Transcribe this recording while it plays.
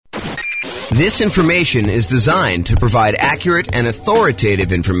This information is designed to provide accurate and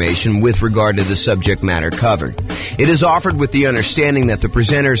authoritative information with regard to the subject matter covered. It is offered with the understanding that the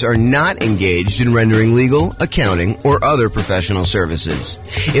presenters are not engaged in rendering legal, accounting, or other professional services.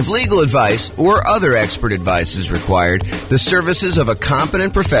 If legal advice or other expert advice is required, the services of a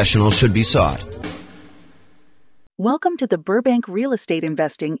competent professional should be sought. Welcome to the Burbank Real Estate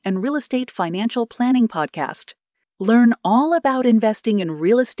Investing and Real Estate Financial Planning Podcast. Learn all about investing in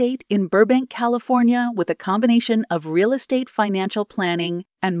real estate in Burbank, California with a combination of real estate financial planning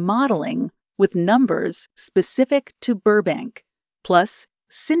and modeling with numbers specific to Burbank, plus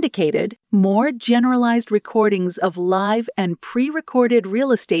syndicated, more generalized recordings of live and pre-recorded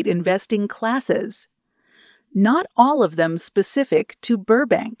real estate investing classes. Not all of them specific to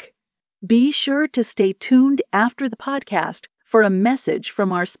Burbank. Be sure to stay tuned after the podcast for a message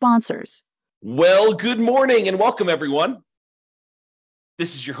from our sponsors. Well, good morning and welcome, everyone.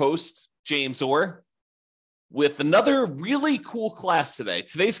 This is your host, James Orr, with another really cool class today.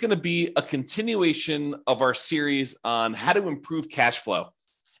 Today's going to be a continuation of our series on how to improve cash flow.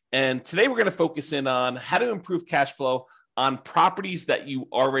 And today we're going to focus in on how to improve cash flow on properties that you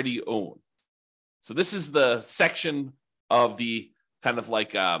already own. So this is the section of the kind of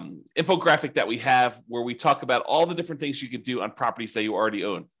like infographic that we have where we talk about all the different things you could do on properties that you already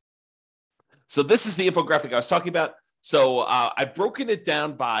own. So this is the infographic I was talking about. So I've broken it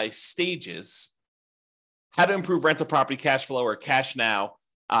down by stages, how to improve rental property cash flow or cash now.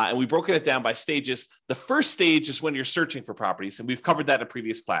 And we've broken it down by stages. The first stage is when you're searching for properties. And we've covered that in a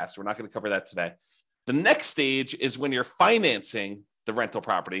previous class. We're not going to cover that today. The next stage is when you're financing the rental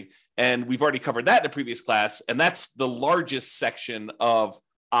property. And we've already covered that in a previous class. And that's the largest section of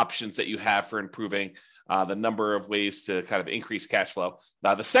options that you have for improving the number of ways to kind of increase cash flow.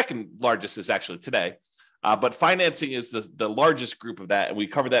 The second largest is actually today, but financing is the largest group of that. And we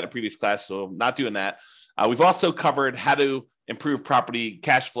covered that in a previous class, so I'm not doing that. We've also covered how to improve property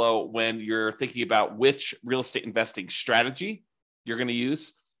cash flow when you're thinking about which real estate investing strategy you're going to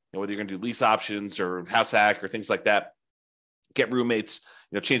use, whether you're going to do lease options or house hack or things like that. Get roommates,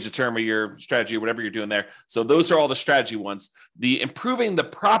 change the term of your strategy or whatever you're doing there. So those are all the strategy ones. The improving the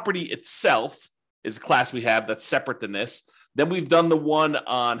property itself is a class we have that's separate than this. Then we've done the one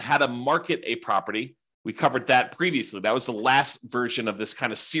on how to market a property. We covered that previously. That was the last version of this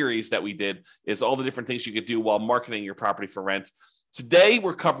kind of series that we did, is all the different things you could do while marketing your property for rent. Today,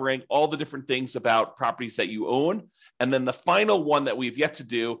 we're covering all the different things about properties that you own. And then the final one that we've yet to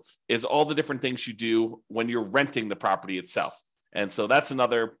do is all the different things you do when you're renting the property itself. And so that's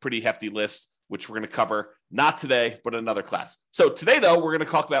another pretty hefty list, which we're going to cover not today, but another class. So today, though, we're going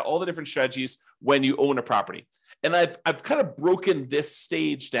to talk about all the different strategies when you own a property. And I've kind of broken this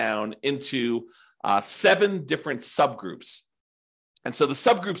stage down into 7 different subgroups. And so the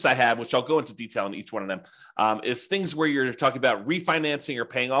subgroups I have, which I'll go into detail in each one of them, is things where you're talking about refinancing or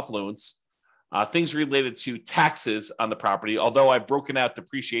paying off loans, things related to taxes on the property, although I've broken out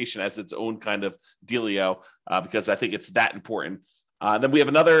depreciation as its own kind of dealio because I think it's that important. Then we have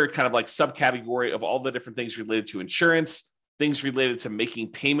another kind of like subcategory of all the different things related to insurance, things related to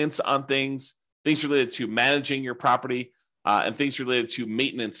making payments on things related to managing your property, and things related to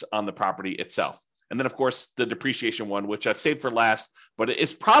maintenance on the property itself. And then, of course, the depreciation one, which I've saved for last, but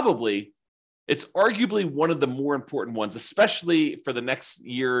it's arguably one of the more important ones, especially for the next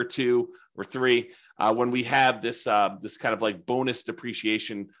year or 2 or 3, when we have this kind of like bonus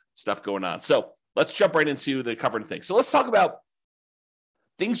depreciation stuff going on. So let's jump right into the covering things. So let's talk about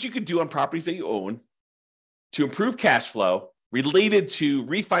things you could do on properties that you own to improve cash flow related to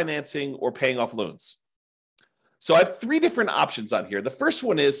refinancing or paying off loans. So I have 3 different options on here. The first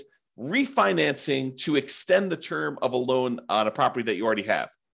one is refinancing to extend the term of a loan on a property that you already have.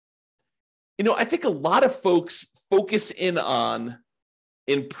 I think a lot of folks focus in on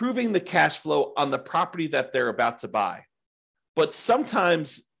improving the cash flow on the property that they're about to buy. But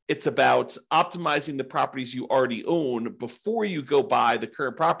sometimes it's about optimizing the properties you already own before you go buy the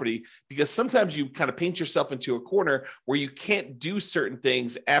current property, because sometimes you kind of paint yourself into a corner where you can't do certain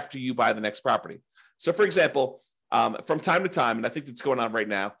things after you buy the next property. So for example, from time to time, and I think that's going on right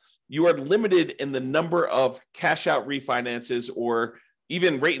now, you are limited in the number of cash out refinances or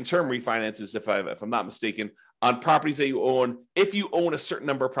even rate and term refinances, if I'm not mistaken, on properties that you own, if you own a certain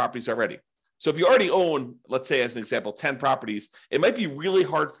number of properties already. So if you already own, let's say as an example, 10 properties, it might be really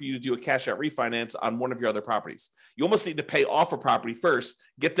hard for you to do a cash out refinance on one of your other properties. You almost need to pay off a property first,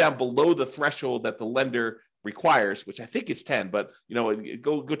 get down below the threshold that the lender requires, which I think is 10, but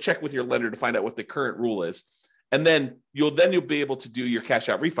go check with your lender to find out what the current rule is. And then you'll be able to do your cash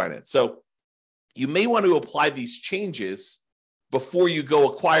out refinance. So you may want to apply these changes before you go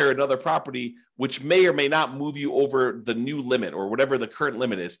acquire another property, which may or may not move you over the new limit or whatever the current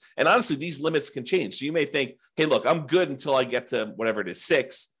limit is. And honestly, these limits can change. So you may think, hey, look, I'm good until I get to whatever it is,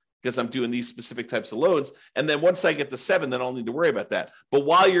 6, because I'm doing these specific types of loans. And then once I get to 7, then I'll need to worry about that. But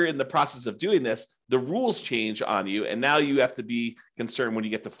while you're in the process of doing this, the rules change on you. And now you have to be concerned when you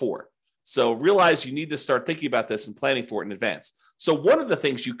get to 4. So realize you need to start thinking about this and planning for it in advance. So one of the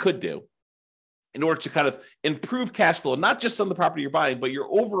things you could do in order to kind of improve cash flow, not just on the property you're buying, but your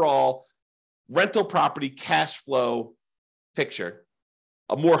overall rental property cash flow picture,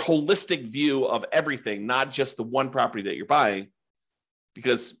 a more holistic view of everything, not just the one property that you're buying,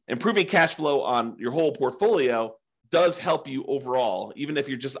 because improving cash flow on your whole portfolio does help you overall, even if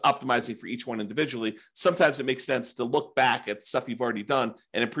you're just optimizing for each one individually. Sometimes it makes sense to look back at stuff you've already done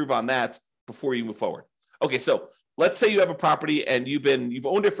and improve on that before you move forward. Okay, so let's say you have a property and you've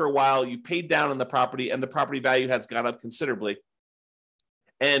owned it for a while, you paid down on the property, and the property value has gone up considerably,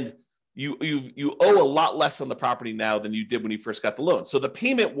 and you owe a lot less on the property now than you did when you first got the loan. So the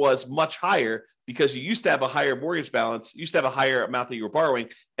payment was much higher because you used to have a higher mortgage balance, you used to have a higher amount that you were borrowing,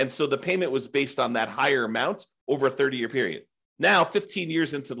 and so the payment was based on that higher amount over a 30-year period. Now, 15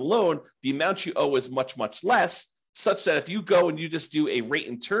 years into the loan, the amount you owe is much, much less, such that if you go and you just do a rate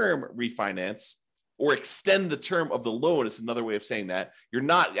and term refinance or extend the term of the loan, is another way of saying that, you're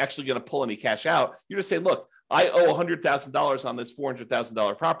not actually going to pull any cash out. You're just saying, look, I owe $100,000 on this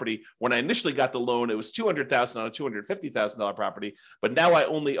 $400,000 property. When I initially got the loan, it was $200,000 on a $250,000 property, but now I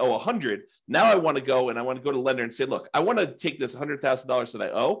only owe $100,000. Now I want to go to the lender and say, look, I want to take this $100,000 that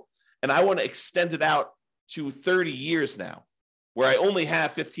I owe, and I want to extend it out to 30 years now, where I only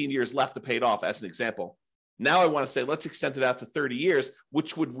have 15 years left to pay it off, as an example. Now I want to say, let's extend it out to 30 years,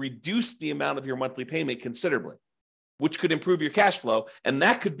 which would reduce the amount of your monthly payment considerably, which could improve your cash flow. And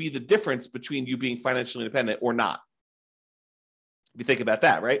that could be the difference between you being financially independent or not. If you think about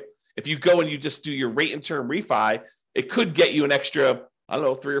that, right? If you go and you just do your rate and term refi, it could get you an extra, I don't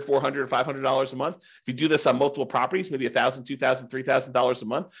know, $300 or $400 or $500 a month. If you do this on multiple properties, maybe $1,000, $2,000, $3,000 a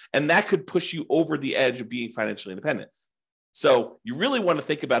month, and that could push you over the edge of being financially independent. So you really want to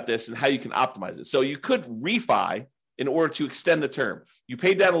think about this and how you can optimize it. So you could refi in order to extend the term. You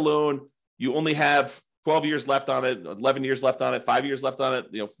paid down a loan, you only have 12 years left on it, 11 years left on it, 5 years left on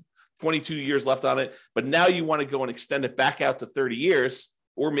it, 22 years left on it. But now you want to go and extend it back out to 30 years,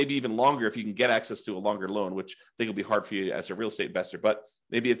 or maybe even longer if you can get access to a longer loan, which I think will be hard for you as a real estate investor, but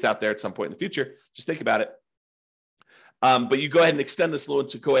maybe it's out there at some point in the future. Just think about it. But you go ahead and extend this loan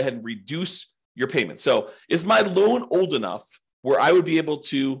to go ahead and reduce your payment. So is my loan old enough where I would be able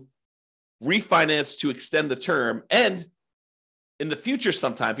to refinance to extend the term? And in the future,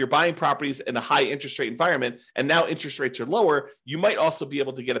 sometime, if you're buying properties in a high interest rate environment and now interest rates are lower, you might also be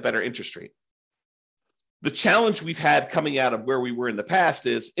able to get a better interest rate. The challenge we've had coming out of where we were in the past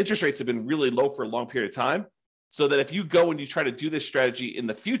is interest rates have been really low for a long period of time. So that if you go and you try to do this strategy in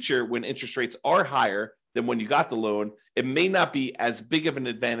the future when interest rates are higher than when you got the loan, it may not be as big of an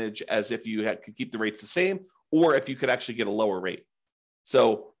advantage as if you could keep the rates the same, or if you could actually get a lower rate.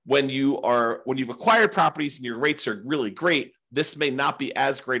 So when you've acquired properties and your rates are really great, this may not be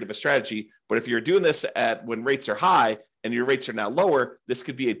as great of a strategy. But if you're doing this when rates are high and your rates are now lower, this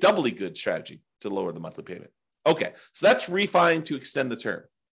could be a doubly good strategy to lower the monthly payment. Okay, so that's refining to extend the term.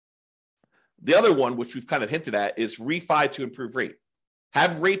 The other one, which we've kind of hinted at, is refi to improve rate.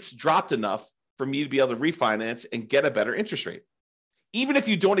 Have rates dropped enough for me to be able to refinance and get a better interest rate? Even if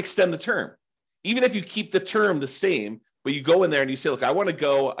you don't extend the term, even if you keep the term the same, but you go in there and you say, look, I've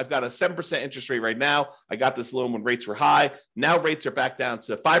got a 7% interest rate right now. I got this loan when rates were high. Now rates are back down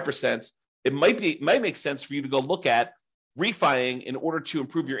to 5%. It might make sense for you to go look at refining in order to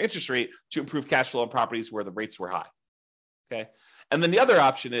improve your interest rate, to improve cash flow on properties where the rates were high. Okay. And then the other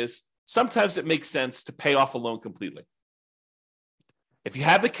option is sometimes it makes sense to pay off a loan completely. If you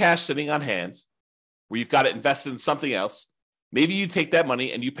have the cash sitting on hand where you've got it invested in something else, maybe you take that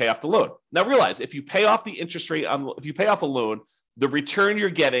money and you pay off the loan. Now realize if you pay off the interest rate if you pay off a loan, the return you're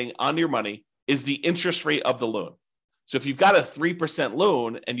getting on your money is the interest rate of the loan. So if you've got a 3%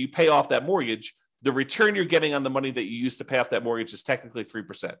 loan and you pay off that mortgage, the return you're getting on the money that you used to pay off that mortgage is technically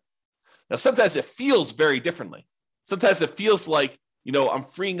 3%. Now, sometimes it feels very differently. Sometimes it feels like, I'm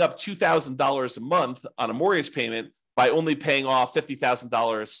freeing up $2,000 a month on a mortgage payment by only paying off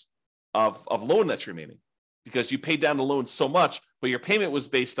 $50,000 of loan that's remaining, because you paid down the loan so much, but your payment was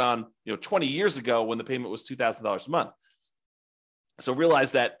based on 20 years ago when the payment was $2,000 a month. So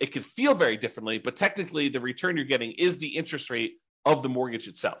realize that it can feel very differently, but technically the return you're getting is the interest rate of the mortgage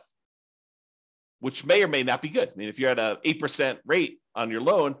itself, which may or may not be good. I mean, if you're at an 8% rate on your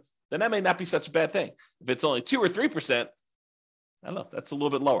loan, then that may not be such a bad thing. If it's only 2 or 3%, I don't know. That's a little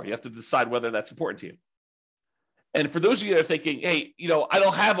bit lower. You have to decide whether that's important to you. And for those of you that are thinking, hey, I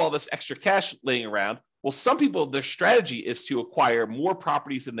don't have all this extra cash laying around. Well, some people, their strategy is to acquire more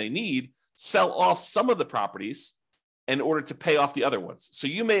properties than they need, sell off some of the properties in order to pay off the other ones. So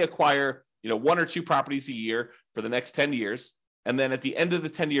you may acquire, 1 or 2 properties a year for the next 10 years. And then at the end of the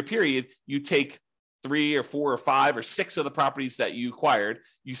 10-year period, you take 3 or 4 or 5 or 6 of the properties that you acquired,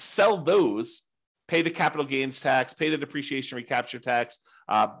 you sell those, pay the capital gains tax, pay the depreciation recapture tax,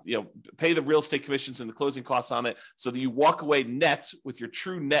 pay the real estate commissions and the closing costs on it, so that you walk away net with your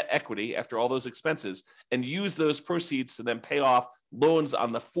true net equity after all those expenses, and use those proceeds to then pay off loans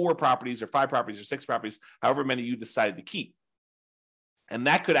on the 4 properties or 5 properties or 6 properties, however many you decide to keep. And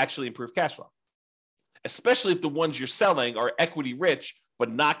that could actually improve cash flow, especially if the ones you're selling are equity rich,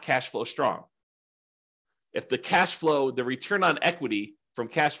 but not cash flow strong. If the cash flow, the return on equity from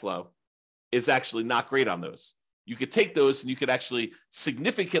cash flow is actually not great on those, you could take those and you could actually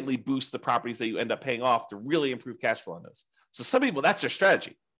significantly boost the properties that you end up paying off to really improve cash flow on those. So some people, that's their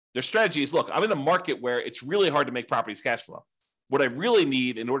strategy. Their strategy is, look, I'm in a market where it's really hard to make properties cash flow. What I really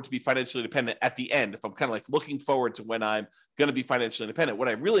need in order to be financially independent at the end, if I'm kind of like looking forward to when I'm going to be financially independent, what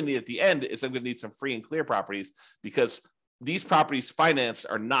I really need at the end is I'm going to need some free and clear properties, because these properties financed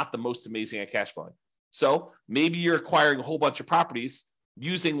are not the most amazing at cash flowing. So maybe you're acquiring a whole bunch of properties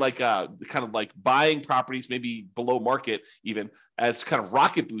using kind of like buying properties, maybe below market even, as kind of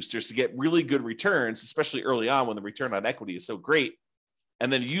rocket boosters to get really good returns, especially early on when the return on equity is so great, and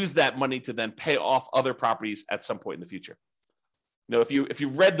then use that money to then pay off other properties at some point in the future. If you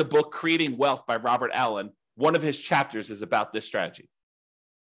read the book Creating Wealth by Robert Allen, one of his chapters is about this strategy.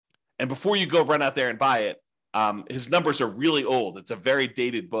 And before you go run out there and buy it, his numbers are really old. It's a very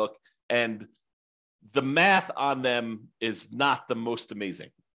dated book, and the math on them is not the most amazing.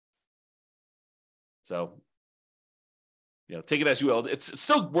 So, take it as you will. It's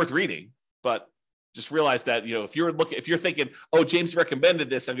still worth reading, but just realize that, if you're thinking, oh, James recommended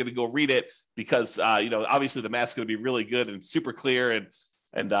this, I'm going to go read it because, obviously the math's going to be really good and super clear,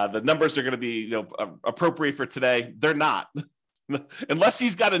 and the numbers are going to be, appropriate for today. They're not. Unless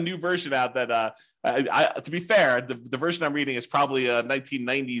he's got a new version out that, to be fair, the version I'm reading is probably a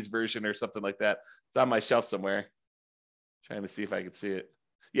 1990s version or something like that. It's on my shelf somewhere. Trying to see if I can see it.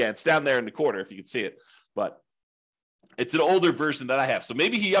 Yeah, it's down there in the corner if you can see it. But it's an older version that I have. So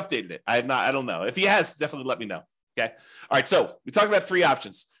maybe he updated it. I don't know. If he has, definitely let me know. Okay. All right. So we talked about 3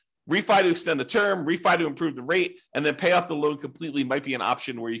 options. Refi to extend the term, refi to improve the rate, and then pay off the loan completely might be an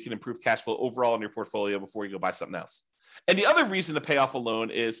option where you can improve cash flow overall in your portfolio before you go buy something else. And the other reason to pay off a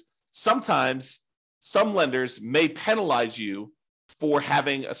loan is sometimes some lenders may penalize you for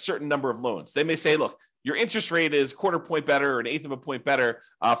having a certain number of loans. They may say, look, your interest rate is 1/4 point better or 1/8 of a point better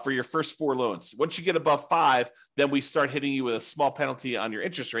for your first 4 loans. Once you get above 5, then we start hitting you with a small penalty on your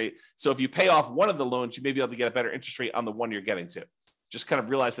interest rate. So if you pay off one of the loans, you may be able to get a better interest rate on the one you're getting to. Just kind of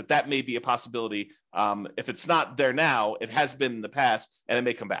realize that may be a possibility. If it's not there now, it has been in the past, and it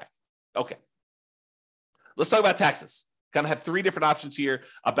may come back. Okay. Let's talk about taxes. Kind of have 3 different options here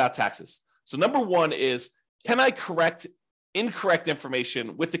about taxes. So number 1 is, can I correct incorrect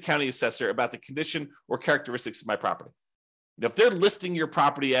information with the county assessor about the condition or characteristics of my property? If they're listing your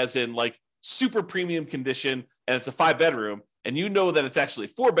property as in like super premium condition and it's a 5-bedroom, and you know that it's actually a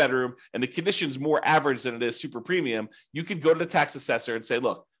 4-bedroom and the condition's more average than it is super premium, you could go to the tax assessor and say,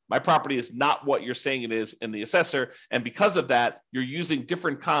 look, my property is not what you're saying it is in the assessor. And because of that, you're using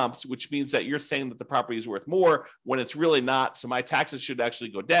different comps, which means that you're saying that the property is worth more when it's really not. So my taxes should actually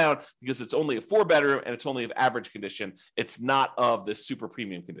go down because it's only a 4-bedroom and it's only of average condition. It's not of this super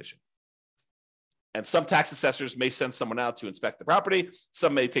premium condition. And some tax assessors may send someone out to inspect the property.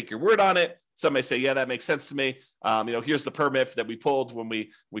 Some may take your word on it. Some may say, yeah, that makes sense to me. Here's the permit that we pulled when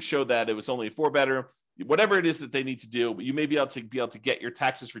we showed that it was only a 4-bedroom. Whatever it is that they need to do, you may be able to get your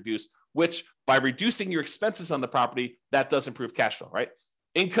taxes reduced, which by reducing your expenses on the property, that does improve cash flow, right?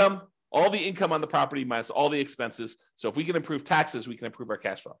 Income, all the income on the property minus all the expenses. So if we can improve taxes, we can improve our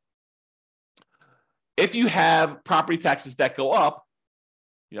cash flow. If you have property taxes that go up,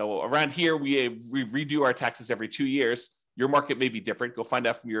 around here, we redo our taxes every 2 years. Your market may be different. Go find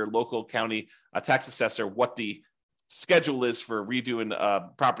out from your local county tax assessor what the schedule is for redoing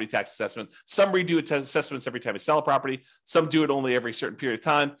property tax assessment. Some redo assessments every time you sell a property. Some do it only every certain period of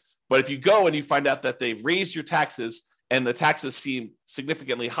time. But if you go and you find out that they've raised your taxes and the taxes seem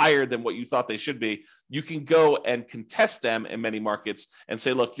significantly higher than what you thought they should be, you can go and contest them in many markets and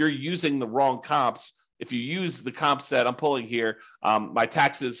say, look, you're using the wrong comps. If you use the comps that I'm pulling here, my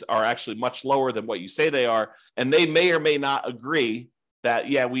taxes are actually much lower than what you say they are. And they may or may not agree that,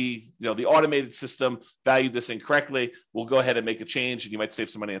 the automated system valued this incorrectly. We'll go ahead and make a change and you might save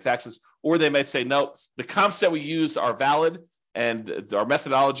some money on taxes. Or they might say, no, the comps that we use are valid and our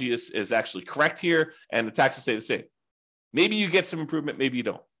methodology is actually correct here and the taxes stay the same. Maybe you get some improvement, maybe you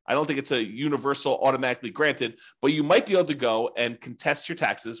don't. I don't think it's a universal automatically granted, but you might be able to go and contest your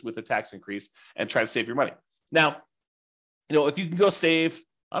taxes with a tax increase and try to save your money. Now, if you can go save,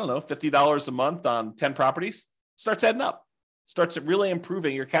 $50 a month on 10 properties, starts adding up. Starts really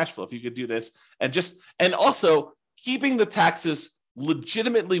improving your cash flow if you could do this. And also keeping the taxes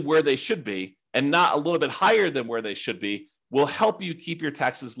legitimately where they should be and not a little bit higher than where they should be will help you keep your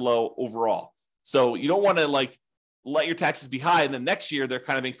taxes low overall. So you don't want to let your taxes be high and then next year they're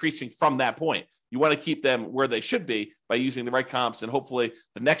kind of increasing from that point. You want to keep them where they should be by using the right comps, and hopefully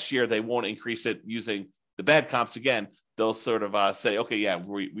the next year they won't increase it using the bad comps again. They'll sort of say, okay, yeah,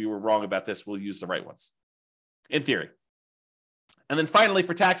 we were wrong about this. We'll use the right ones, in theory. And then finally,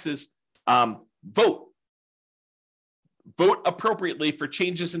 for taxes, vote. Vote appropriately for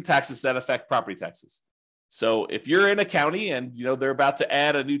changes in taxes that affect property taxes. So if you're in a county and they're about to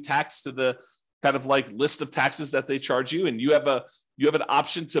add a new tax to the kind of list of taxes that they charge you, and you have an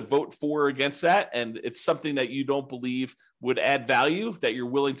option to vote for or against that, and it's something that you don't believe would add value that you're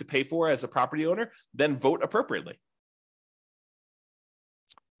willing to pay for as a property owner, then vote appropriately.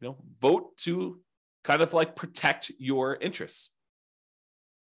 Vote to kind of protect your interests.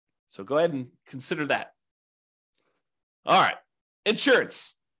 So go ahead and consider that. All right,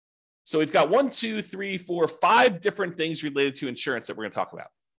 insurance. So we've got 1, 2, 3, 4, 5 different things related to insurance that we're going to talk about.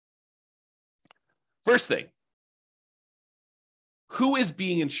 First thing, who is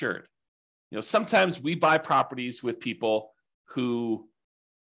being insured? Sometimes we buy properties with people who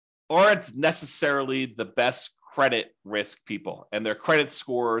aren't necessarily the best credit risk people, and their credit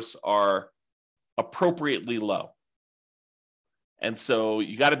scores are appropriately low. And so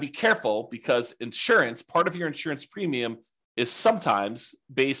you got to be careful because insurance, part of your insurance premium is sometimes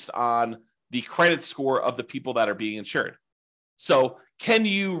based on the credit score of the people that are being insured. So can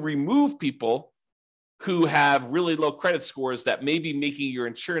you remove people who have really low credit scores that may be making your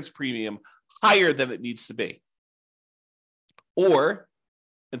insurance premium higher than it needs to be? Or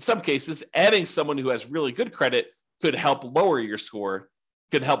in some cases, adding someone who has really good credit could help lower your score,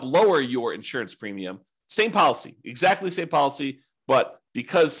 could help lower your insurance premium. Same policy, exactly same policy, but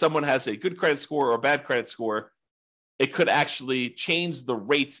because someone has a good credit score or a bad credit score, it could actually change the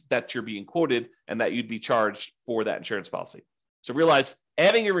rates that you're being quoted and that you'd be charged for that insurance policy. So realize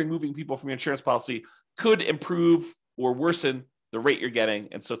adding or removing people from your insurance policy could improve or worsen the rate you're getting.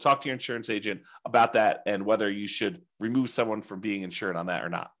 And so talk to your insurance agent about that and whether you should remove someone from being insured on that or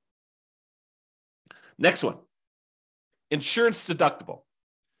not. Next one, insurance deductible.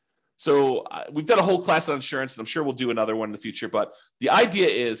 So we've done a whole class on insurance, and I'm sure we'll do another one in the future. But the idea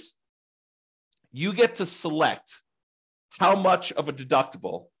is you get to select how much of a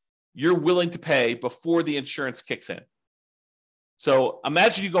deductible you're willing to pay before the insurance kicks in. So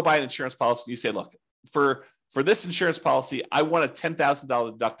imagine you go buy an insurance policy and you say, look, for this insurance policy, I want a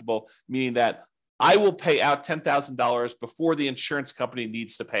 $10,000 deductible, meaning that I will pay out $10,000 before the insurance company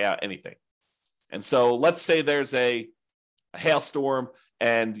needs to pay out anything. And so let's say there's a hailstorm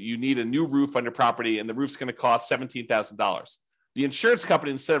and you need a new roof on your property and the roof's going to cost $17,000. The insurance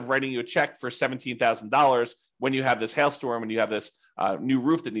company, instead of writing you a check for $17,000 when you have this hailstorm and you have this new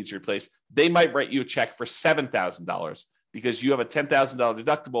roof that needs replaced, they might write you a check for $7,000 because you have a $10,000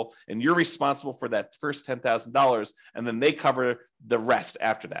 deductible and you're responsible for that first $10,000, and then they cover the rest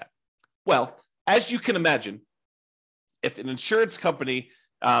after that. Well, as you can imagine, if an insurance company,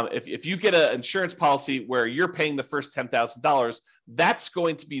 if you get an insurance policy where you're paying the first $10,000, that's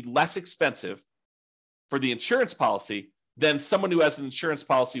going to be less expensive for the insurance policy than someone who has an insurance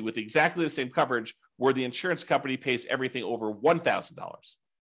policy with exactly the same coverage where the insurance company pays everything over $1,000.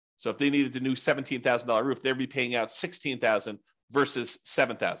 So if they needed the new $17,000 roof, they'd be paying out $16,000 versus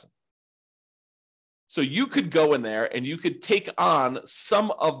 $7,000. So you could go in there and you could take on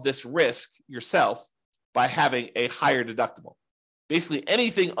some of this risk yourself by having a higher deductible. Basically,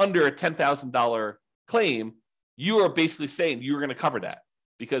 anything under a $10,000 claim, you are basically saying you're going to cover that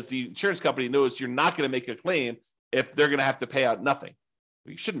because the insurance company knows you're not going to make a claim if they're going to have to pay out nothing.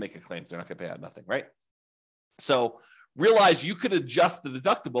 You shouldn't make a claim if they're not going to pay out nothing, right? So realize you could adjust the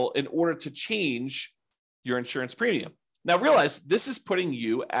deductible in order to change your insurance premium. Now realize this is putting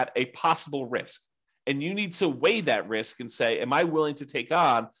you at a possible risk, and you need to weigh that risk and say, am I willing to take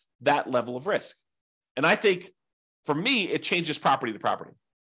on that level of risk? And I think for me, it changes property to property.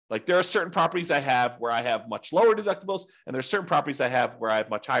 Like there are certain properties I have where I have much lower deductibles, and there are certain properties I have where I have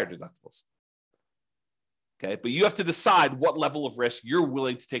much higher deductibles. Okay, but you have to decide what level of risk you're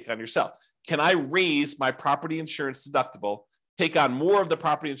willing to take on yourself. Can I raise my property insurance deductible, take on more of the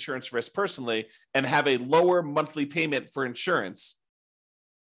property insurance risk personally, and have a lower monthly payment for insurance,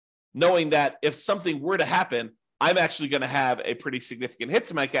 knowing that if something were to happen, I'm actually going to have a pretty significant hit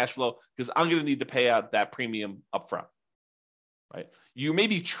to my cash flow because I'm going to need to pay out that premium upfront, right? You may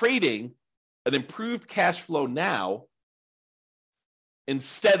be trading an improved cash flow now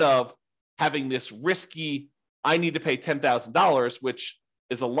instead of having this risky, I need to pay $10,000, which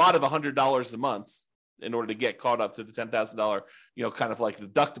is a lot of $100 a month in order to get caught up to the $10,000, kind of like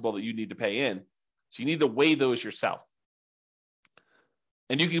deductible that you need to pay in. So you need to weigh those yourself.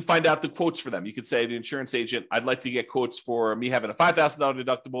 And you can find out the quotes for them. You could say to the insurance agent, I'd like to get quotes for me having a $5,000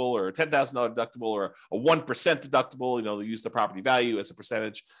 deductible or a $10,000 deductible or a 1% deductible. They use the property value as a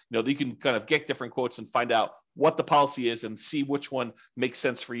percentage. You can kind of get different quotes and find out what the policy is and see which one makes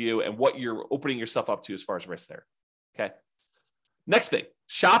sense for you and what you're opening yourself up to as far as risk there. Okay. Next thing,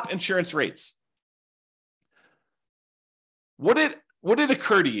 shop insurance rates. Would it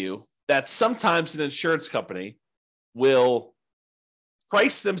occur to you that sometimes an insurance company will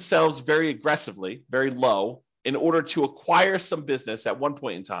price themselves very aggressively, very low, in order to acquire some business at one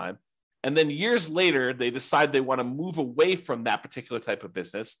point in time, and then years later, they decide they want to move away from that particular type of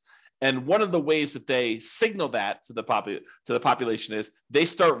business? And one of the ways that they signal that to the population is they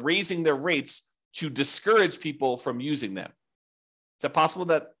start raising their rates to discourage people from using them. Is that possible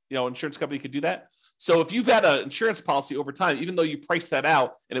that an insurance company could do that? So if you've had an insurance policy over time, even though you priced that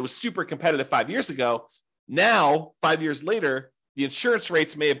out and it was super competitive 5 years ago, now 5 years later, the insurance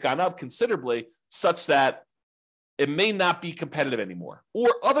rates may have gone up considerably such that it may not be competitive anymore. Or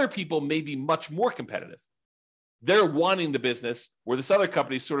other people may be much more competitive. They're wanting the business where this other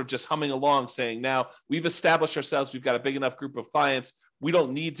company is sort of just humming along saying, now we've established ourselves, we've got a big enough group of clients, we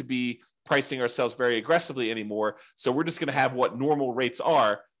don't need to be pricing ourselves very aggressively anymore. So we're just going to have what normal rates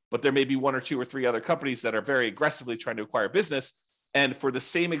are, but there may be one or two or three other companies that are very aggressively trying to acquire business. And for the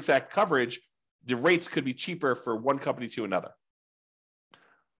same exact coverage, the rates could be cheaper for one company to another.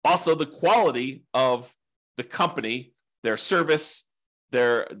 Also, the quality of the company, their service,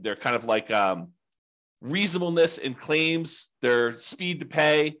 their kind of like reasonableness in claims, their speed to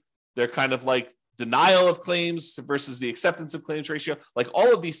pay, their kind of like denial of claims versus the acceptance of claims ratio, like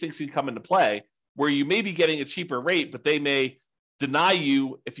all of these things can come into play where you may be getting a cheaper rate, but they may deny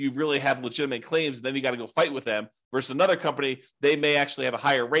you if you really have legitimate claims, and then you got to go fight with them, versus another company, they may actually have a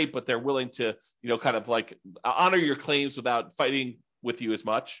higher rate, but they're willing to, kind of like honor your claims without fighting with you as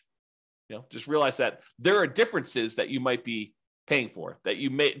much. Just realize that there are differences that you might be paying for that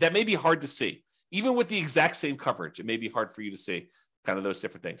may be hard to see. Even with the exact same coverage, it may be hard for you to see kind of those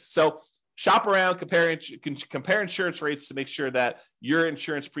different things. So shop around, compare insurance rates to make sure that your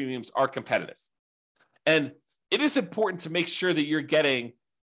insurance premiums are competitive. And it is important to make sure that you're getting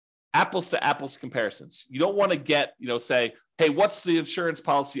apples to apples comparisons. You don't want to get, say, hey, what's the insurance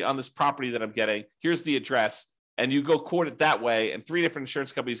policy on this property that I'm getting? Here's the address. And you go quote it that way, and 3 different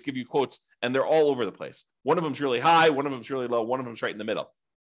insurance companies give you quotes, and they're all over the place. One of them's really high, one of them's really low, one of them's right in the middle.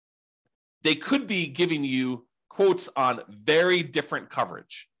 They could be giving you quotes on very different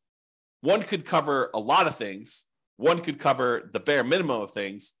coverage. One could cover a lot of things. One could cover the bare minimum of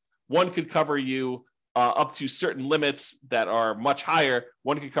things. One could cover you up to certain limits that are much higher.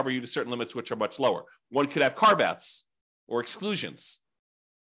 One could cover you to certain limits which are much lower. One could have carve-outs or exclusions.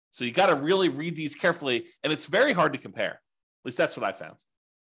 So you got to really read these carefully, and it's very hard to compare. At least that's what I found.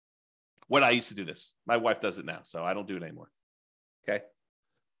 When I used to do this. My wife does it now, so I don't do it anymore. Okay.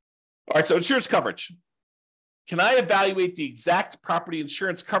 All right, so insurance coverage. Can I evaluate the exact property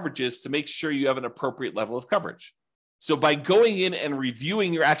insurance coverages to make sure you have an appropriate level of coverage? So by going in and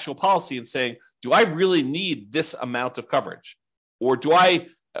reviewing your actual policy and saying, do I really need this amount of coverage? Or do I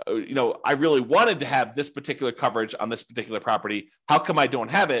really wanted to have this particular coverage on this particular property. How come I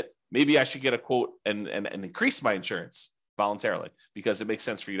don't have it? Maybe I should get a quote and increase my insurance voluntarily because it makes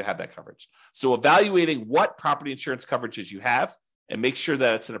sense for you to have that coverage. So evaluating what property insurance coverages you have and make sure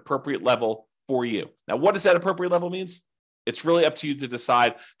that it's an appropriate level for you. Now, what does that appropriate level means? It's really up to you to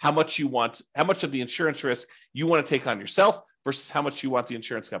decide how much of the insurance risk you want to take on yourself versus how much you want the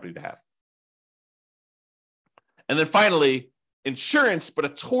insurance company to have. And then finally, insurance, but a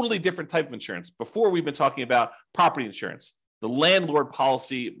totally different type of insurance. Before, we've been talking about property insurance, the landlord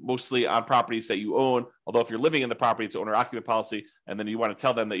policy, mostly on properties that you own. Although if you're living in the property, it's owner-occupant policy, and then you want to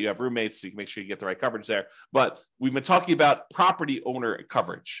tell them that you have roommates so you can make sure you get the right coverage there. But we've been talking about property owner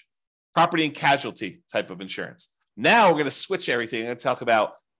coverage, property and casualty type of insurance. Now we're going to switch everything and talk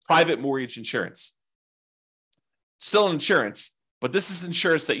about private mortgage insurance. Still insurance, but this is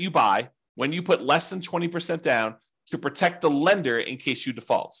insurance that you buy when you put less than 20% down to protect the lender in case you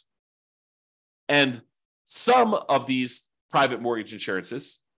default. And some of these private mortgage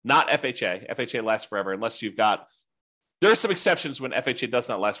insurances, not FHA, FHA lasts forever unless you've got, there are some exceptions when FHA does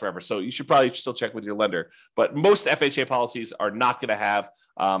not last forever. So you should probably still check with your lender. But most FHA policies are not going to have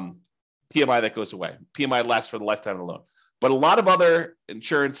PMI that goes away. PMI lasts for the lifetime of the loan. But a lot of other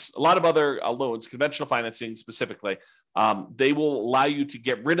insurance, a lot of other loans, conventional financing specifically, they will allow you to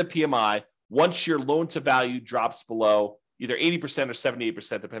get rid of PMI once your loan to value drops below either 80% or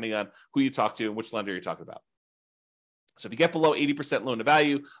 78%, depending on who you talk to and which lender you're talking about. So if you get below 80% loan to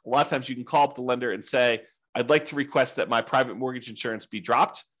value, a lot of times you can call up the lender and say, I'd like to request that my private mortgage insurance be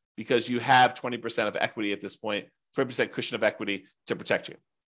dropped because you have 20% of equity at this point, 20% cushion of equity to protect you.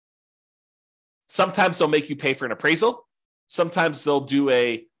 Sometimes they'll make you pay for an appraisal. Sometimes they'll do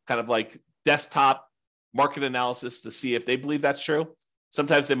a kind of like desktop market analysis to see if they believe that's true.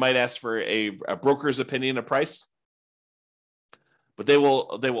 Sometimes they might ask for a broker's opinion of price. But they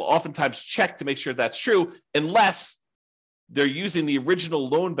will oftentimes check to make sure that's true, unless they're using the original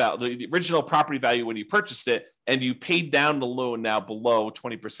loan value, the original property value when you purchased it, and you paid down the loan now below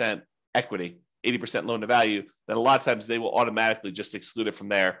 20% equity, 80% loan to value. Then a lot of times they will automatically just exclude it from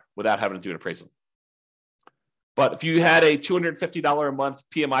there without having to do an appraisal. But if you had a $250 a month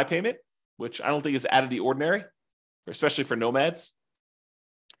PMI payment, which I don't think is out of the ordinary, especially for nomads,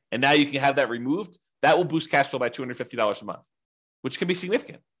 and now you can have that removed, that will boost cash flow by $250 a month, which can be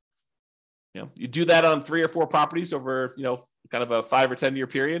significant. You do that on 3 or 4 properties over, kind of a 5 or 10 year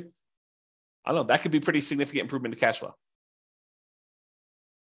period. I don't know, that could be pretty significant improvement to cash flow.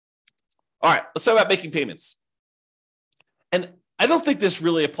 All right, let's talk about making payments. And I don't think this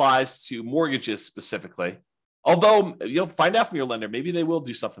really applies to mortgages specifically, although you'll find out from your lender, maybe they will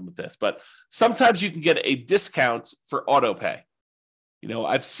do something with this, but sometimes you can get a discount for auto pay.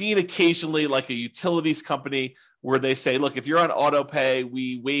 I've seen occasionally like a utilities company where they say, look, if you're on auto pay,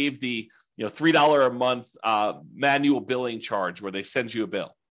 we waive the $3 a month manual billing charge where they send you a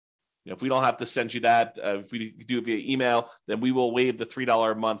bill. If we don't have to send you that, if we do it via email, then we will waive the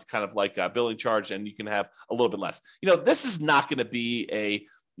 $3 a month kind of like billing charge, and you can have a little bit less. This is not going to be a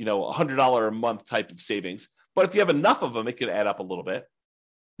 $100 a month type of savings, but if you have enough of them, it could add up a little bit.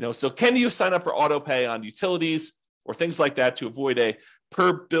 So can you sign up for auto pay on utilities or things like that to avoid a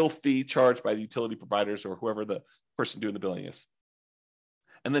per bill fee charged by the utility providers or whoever the person doing the billing is?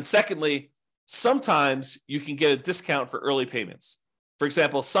 And then secondly, sometimes you can get a discount for early payments. For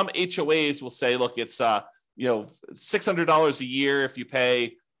example, some HOAs will say, look, it's $600 a year if you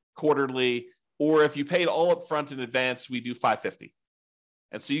pay quarterly, or if you paid all up front in advance, we do $550.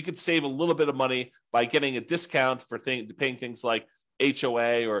 And so you could save a little bit of money by getting a discount for paying things like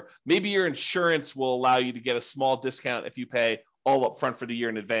HOA, or maybe your insurance will allow you to get a small discount if you pay all up front for the year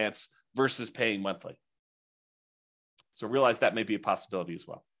in advance versus paying monthly. So realize that may be a possibility as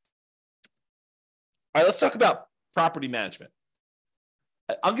well. All right, let's talk about property management.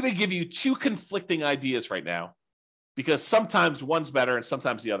 I'm going to give you 2 conflicting ideas right now because sometimes one's better and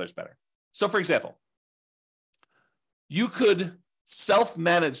sometimes the other's better. So for example, you could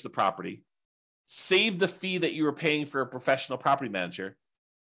self-manage the property, save the fee that you were paying for a professional property manager.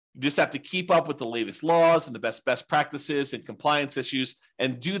 You just have to keep up with the latest laws and the best practices and compliance issues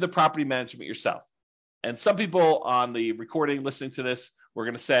and do the property management yourself. And some people on the recording listening to this, we're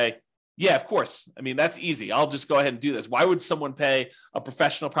going to say, yeah, of course. I mean, that's easy. I'll just go ahead and do this. Why would someone pay a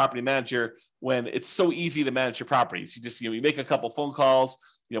professional property manager when it's so easy to manage your properties? You just, you make a couple phone calls.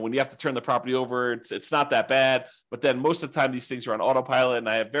 When you have to turn the property over, it's not that bad. But then most of the time, these things are on autopilot, and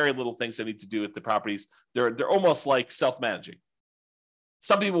I have very little things I need to do with the properties. They're almost like self-managing.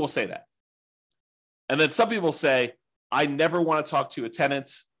 Some people will say that. And then some people say, I never want to talk to a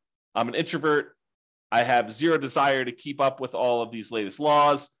tenant. I'm an introvert. I have zero desire to keep up with all of these latest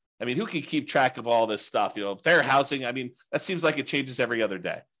laws. I mean, who can keep track of all this stuff? Fair housing. I mean, that seems like it changes every other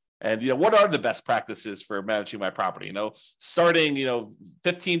day. And, what are the best practices for managing my property? Starting,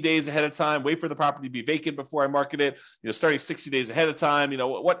 15 days ahead of time, wait for the property to be vacant before I market it, starting 60 days ahead of time,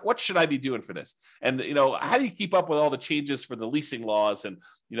 what should I be doing for this? And, how do you keep up with all the changes for the leasing laws? And,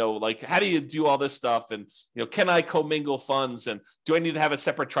 how do you do all this stuff? And, can I commingle funds? And do I need to have a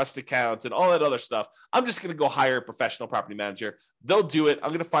separate trust account and all that other stuff? I'm just going to go hire a professional property manager. They'll do it. I'm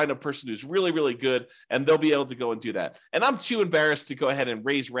going to find a person who's really, really good, and they'll be able to go and do that. And I'm too embarrassed to go ahead and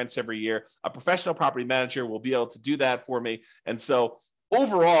raise rents every year. A professional property manager will be able to do that for me. And so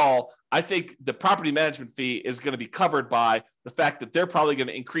overall, I think the property management fee is going to be covered by the fact that they're probably going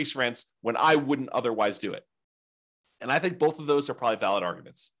to increase rents when I wouldn't otherwise do it. And I think both of those are probably valid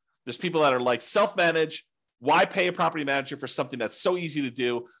arguments. There's people that are like self-manage. Why pay a property manager for something that's so easy to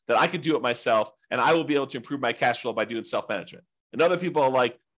do that I could do it myself and I will be able to improve my cash flow by doing self-management? And other people are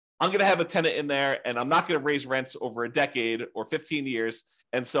like, I'm going to have a tenant in there and I'm not going to raise rents over a decade or 15 years.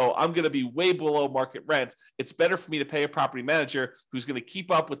 And so I'm going to be way below market rent. It's better for me to pay a property manager who's going to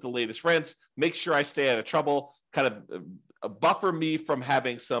keep up with the latest rents, make sure I stay out of trouble, kind of buffer me from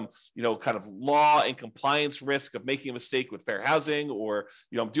having some, kind of law and compliance risk of making a mistake with fair housing, or,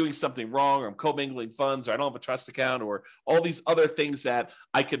 I'm doing something wrong, or I'm commingling funds, or I don't have a trust account, or all these other things that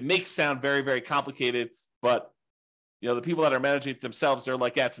I could make sound very, very complicated. But, the people that are managing it themselves, they're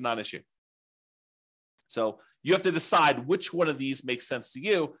like, yeah, it's a non-issue. So you have to decide which one of these makes sense to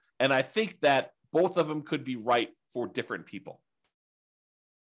you. And I think that both of them could be right for different people.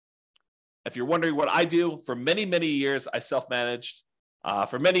 If you're wondering what I do, for many, many years, I self-managed.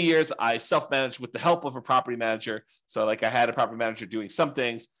 For many years, I self-managed with the help of a property manager. So I had a property manager doing some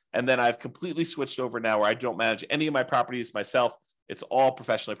things, and then I've completely switched over now where I don't manage any of my properties myself. It's all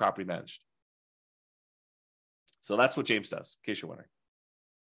professionally property managed. So that's what James does, in case you're wondering.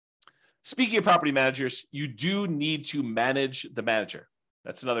 Speaking of property managers, you do need to manage the manager.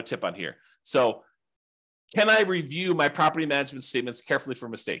 That's another tip on here. So can I review my property management statements carefully for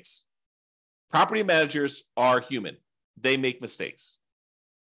mistakes? Property managers are human. They make mistakes.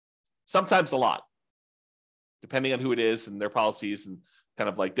 Sometimes a lot, depending on who it is and their policies and kind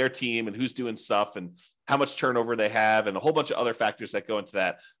of like their team and who's doing stuff and how much turnover they have and a whole bunch of other factors that go into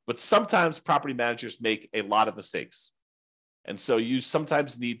that. But sometimes property managers make a lot of mistakes. And so you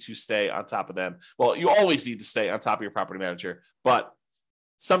sometimes need to stay on top of them. Well, you always need to stay on top of your property manager, but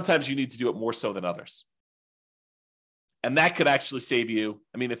sometimes you need to do it more so than others. And that could actually save you.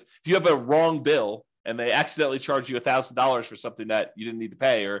 I mean, if you have a wrong bill and they accidentally charge you $1,000 for something that you didn't need to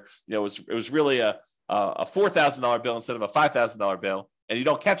pay, or it was really a $4,000 bill instead of a $5,000 bill, and you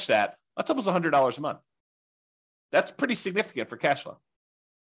don't catch that, that's almost $100 a month. That's pretty significant for cash flow.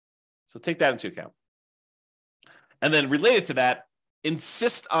 So take that into account. And then related to that,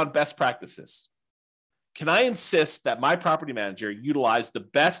 insist on best practices. Can I insist that my property manager utilize the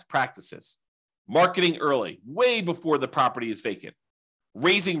best practices? Marketing early, way before the property is vacant.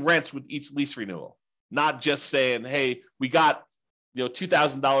 Raising rents with each lease renewal. Not just saying, hey, we got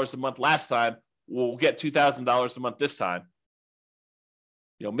 $2,000 a month last time, we'll get $2,000 a month this time.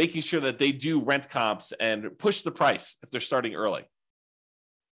 Making sure that they do rent comps and push the price if they're starting early.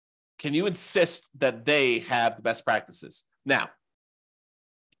 Can you insist that they have the best practices? Now,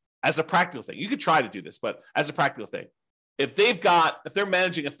 as a practical thing, you could try to do this, but as a practical thing, if they're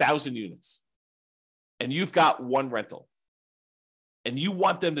managing 1,000 units and you've got one rental and you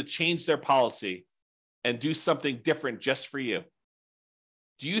want them to change their policy and do something different just for you,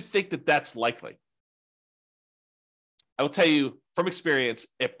 do you think that that's likely? I will tell you from experience,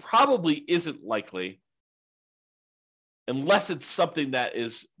 it probably isn't likely unless it's something that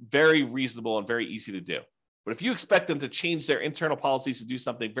is very reasonable and very easy to do. But if you expect them to change their internal policies to do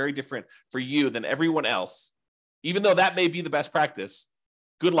something very different for you than everyone else, even though that may be the best practice,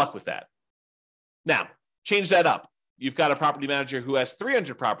 good luck with that. Now, change that up. You've got a property manager who has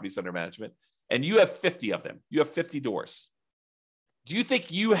 300 properties under management, and you have 50 of them. You have 50 doors. Do you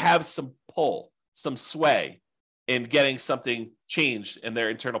think you have some pull, some sway in getting something changed in their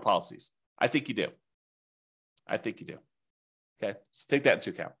internal policies? I think you do. Okay, so take that into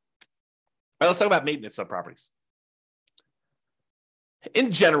account. All right, let's talk about maintenance on properties.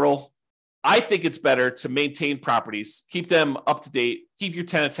 In general, I think it's better to maintain properties, keep them up to date, keep your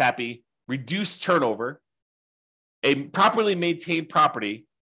tenants happy, reduce turnover. A properly maintained property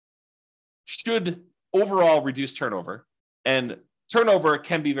should overall reduce turnover, and turnover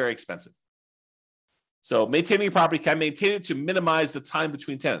can be very expensive. So maintaining your property, can maintain it to minimize the time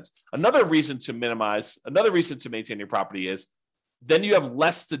between tenants. Another reason to maintain your property is then you have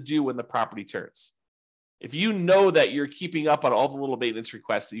less to do when the property turns. If you know that you're keeping up on all the little maintenance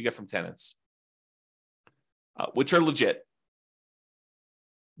requests that you get from tenants, which are legit,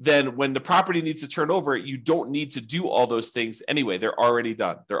 then when the property needs to turn over, you don't need to do all those things anyway. They're already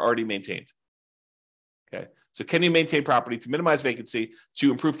done. They're already maintained. Okay. So can you maintain property to minimize vacancy,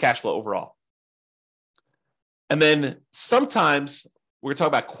 to improve cash flow overall? And then sometimes we're talking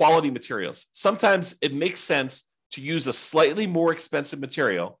about quality materials. Sometimes it makes sense to use a slightly more expensive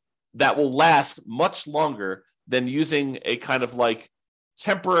material that will last much longer than using a kind of like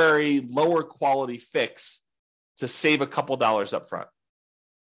temporary lower quality fix to save a couple dollars up front.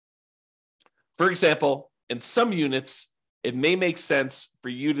 For example, in some units, it may make sense for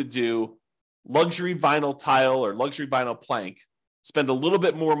you to do luxury vinyl tile or luxury vinyl plank, spend a little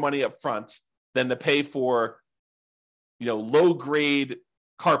bit more money up front than to pay for low grade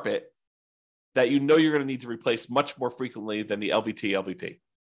carpet that you know you're going to need to replace much more frequently than the LVT, LVP.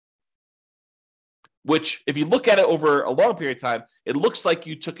 Which, if you look at it over a long period of time, it looks like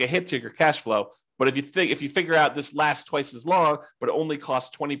you took a hit to your cash flow. But if you figure out this lasts twice as long, but it only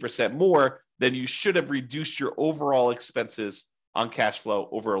costs 20% more, then you should have reduced your overall expenses on cash flow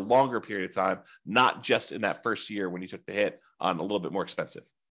over a longer period of time, not just in that first year when you took the hit on a little bit more expensive.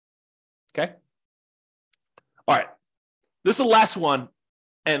 Okay. All right. This is the last one.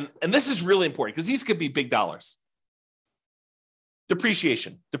 And this is really important because these could be big dollars.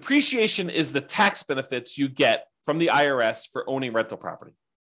 Depreciation. Depreciation is the tax benefits you get from the IRS for owning rental property.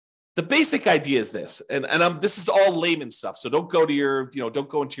 The basic idea is this, and this is all layman stuff. So don't go to don't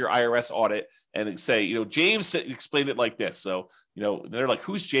go into your IRS audit and say, James explained it like this. So, they're like,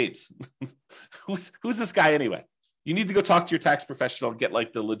 who's James? who's this guy anyway? You need to go talk to your tax professional and get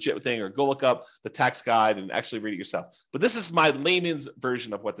like the legit thing, or go look up the tax guide and actually read it yourself. But this is my layman's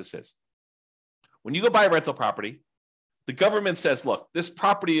version of what this is. When you go buy a rental property, the government says, look, this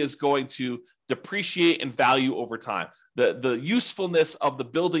property is going to depreciate in value over time. The usefulness of the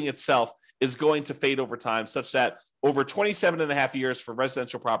building itself is going to fade over time, such that over 27 and a half years for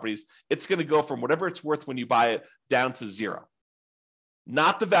residential properties, it's going to go from whatever it's worth when you buy it down to zero.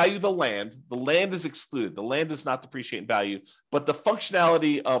 Not the value of the land. The land is excluded. The land does not depreciate in value, but the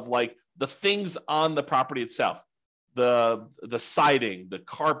functionality of like the things on the property itself, the siding, the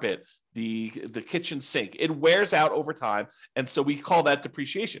carpet, the kitchen sink, it wears out over time. And so we call that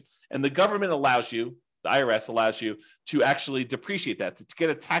depreciation. And the government allows you, the IRS allows you to actually depreciate that, to get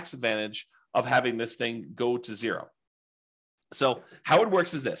a tax advantage of having this thing go to zero. So how it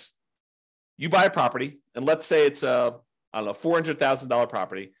works is this. You buy a property, and let's say it's a $400,000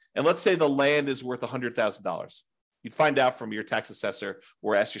 property. And let's say the land is worth $100,000. You'd find out from your tax assessor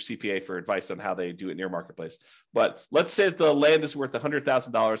or ask your CPA for advice on how they do it in your marketplace. But let's say that the land is worth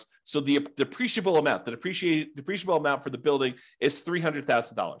 $100,000. So the depreciable amount, the depreciable amount for the building is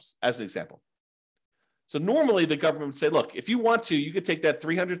 $300,000 as an example. So normally the government would say, look, if you want to, you could take that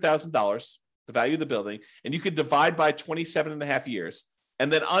 $300,000, the value of the building, and you could divide by 27 and a half years.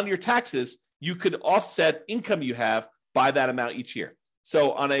 And then on your taxes, you could offset income you have by that amount each year.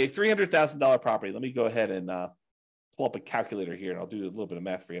 So on a $300,000 property, let me go ahead and pull up a calculator here, and I'll do a little bit of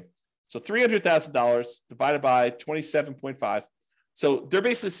math for you. So $300,000 divided by 27.5. So they're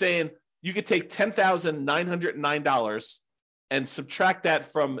basically saying you could take $10,909 and subtract that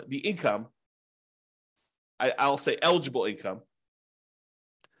from the income. I'll say eligible income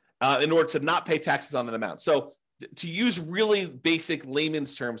in order to not pay taxes on that amount. So to use really basic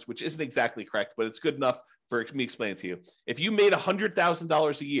layman's terms, which isn't exactly correct, but it's good enough for me to explain it to you. If you made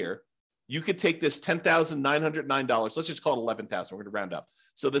 $100,000 a year, you could take this $10,909. Let's just call it $11,000. We're going to round up.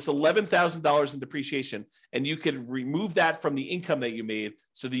 So this $11,000 in depreciation, and you could remove that from the income that you made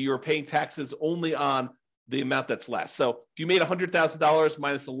so that you're paying taxes only on the amount that's less. So if you made $100,000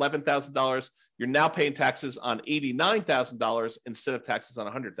 minus $11,000, you're now paying taxes on $89,000 instead of taxes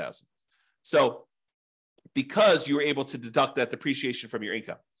on $100,000. So because you were able to deduct that depreciation from your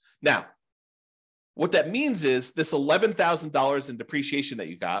income. Now, what that means is this $11,000 in depreciation that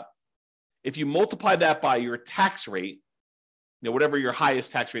you got, if you multiply that by your tax rate, whatever your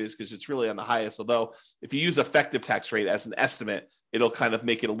highest tax rate is, because it's really on the highest, although if you use effective tax rate as an estimate, it'll kind of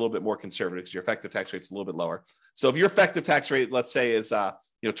make it a little bit more conservative because your effective tax rate is a little bit lower. So if your effective tax rate, let's say, is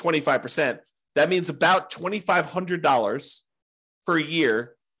 25%, that means about $2,500 per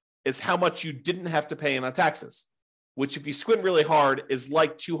year is how much you didn't have to pay in on taxes, which if you squint really hard is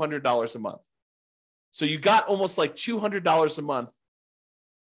like $200 a month. So you got almost like $200 a month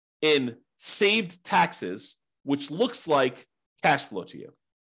in saved taxes, which looks like cash flow to you.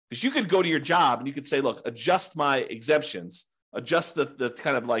 Because you could go to your job and you could say, look, adjust my exemptions, adjust the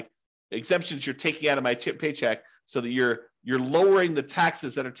kind of like exemptions you're taking out of my paycheck so that you're lowering the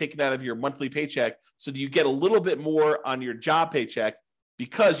taxes that are taken out of your monthly paycheck so that you get a little bit more on your job paycheck,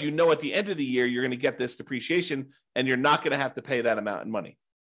 because at the end of the year, you're going to get this depreciation and you're not going to have to pay that amount in money.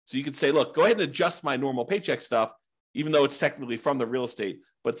 So you could say, look, go ahead and adjust my normal paycheck stuff, even though it's technically from the real estate.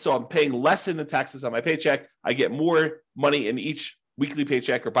 But so I'm paying less in the taxes on my paycheck. I get more money in each weekly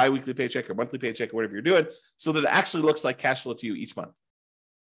paycheck or biweekly paycheck or monthly paycheck or whatever you're doing, so that it actually looks like cash flow to you each month.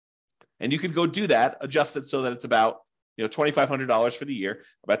 And you could go do that, adjust it so that it's about $2,500 for the year,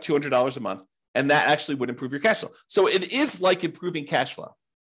 about $200 a month. And that actually would improve your cash flow. So it is like improving cash flow,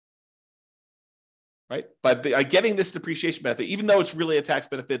 right? By getting this depreciation benefit, even though it's really a tax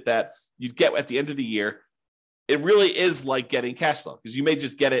benefit that you get at the end of the year, it really is like getting cash flow, because you may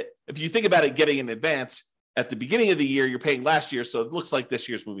just get it. If you think about it, getting in advance at the beginning of the year, you're paying last year. So it looks like this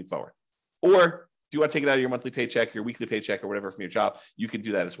year's moving forward. Or if you want to take it out of your monthly paycheck, your weekly paycheck, or whatever from your job, you can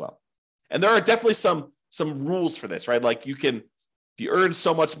do that as well. And there are definitely some rules for this, right? Like if you earn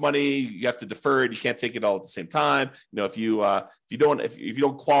so much money, you have to defer it. You can't take it all at the same time. If you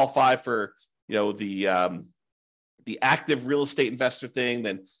don't qualify for, the active real estate investor thing,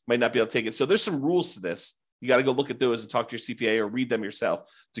 then you might not be able to take it. So there's some rules to this. You got to go look at those and talk to your CPA or read them yourself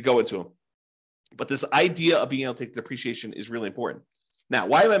to go into them. But this idea of being able to take depreciation is really important. Now,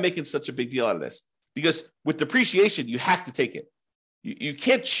 why am I making such a big deal out of this? Because with depreciation, you have to take it. You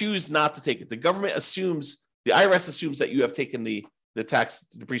can't choose not to take it. The IRS assumes that you have taken the tax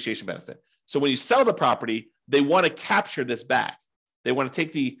depreciation benefit. So when you sell the property, they want to capture this back. They want to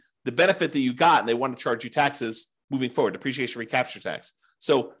take the benefit that you got and they want to charge you taxes moving forward, depreciation recapture tax.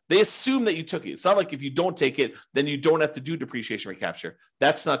 So they assume that you took it. It's not like if you don't take it, then you don't have to do depreciation recapture.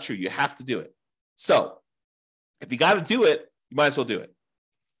 That's not true. You have to do it. So if you got to do it, you might as well do it.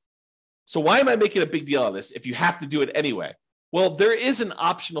 So why am I making a big deal on this if you have to do it anyway? Well, there is an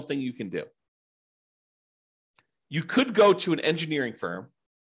optional thing you can do. You could go to an engineering firm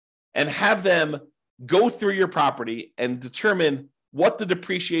and have them go through your property and determine what the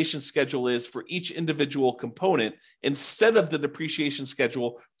depreciation schedule is for each individual component instead of the depreciation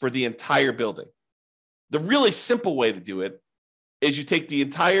schedule for the entire building. The really simple way to do it is you take the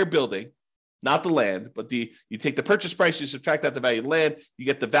entire building, not the land, but you take the purchase price, you subtract out the value of the land, you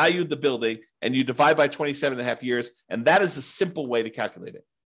get the value of the building, and you divide by 27 and a half years, and that is a simple way to calculate it.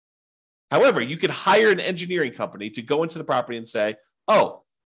 However, you could hire an engineering company to go into the property and say, oh,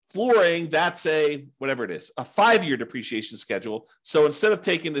 flooring, that's a 5-year depreciation schedule. So instead of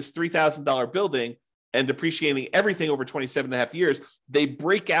taking this $3,000 building and depreciating everything over 27 and a half years, they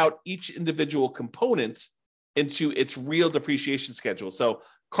break out each individual component into its real depreciation schedule. So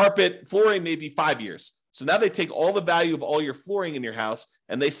flooring may be 5 years. So now they take all the value of all your flooring in your house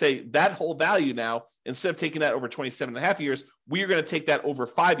and they say that whole value now, instead of taking that over 27 and a half years, we are going to take that over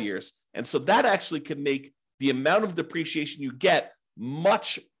 5 years. And so that actually can make the amount of depreciation you get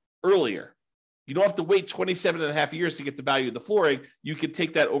much earlier. You don't have to wait 27 and a half years to get the value of the flooring. You can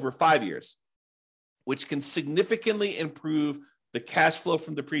take that over 5 years, which can significantly improve the cash flow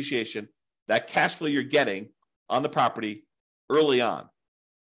from depreciation, that cash flow you're getting on the property early on.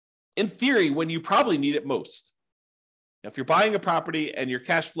 In theory, when you probably need it most. Now, if you're buying a property and your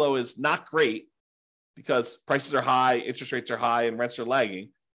cash flow is not great because prices are high, interest rates are high, and rents are lagging,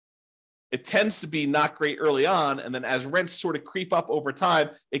 it tends to be not great early on. And then as rents sort of creep up over time,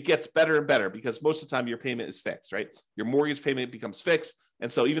 it gets better and better because most of the time your payment is fixed, right? Your mortgage payment becomes fixed. And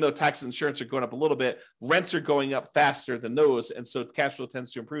so even though tax and insurance are going up a little bit, rents are going up faster than those. And so cash flow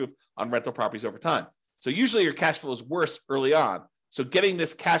tends to improve on rental properties over time. So usually your cash flow is worse early on. So getting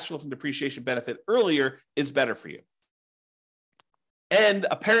this cash flow from depreciation benefit earlier is better for you. And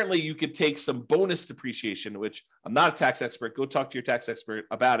apparently you could take some bonus depreciation, which I'm not a tax expert. Go talk to your tax expert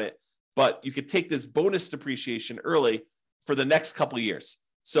about it. But you could take this bonus depreciation early for the next couple of years.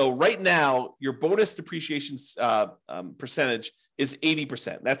 So right now, your bonus depreciation percentage is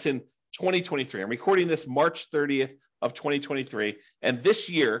 80%. That's in 2023. I'm recording this March 30th of 2023. And this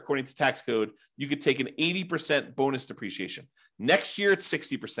year, according to tax code, you could take an 80% bonus depreciation. Next year, it's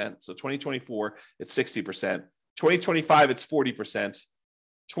 60%. So 2024, it's 60%. 2025, it's 40%.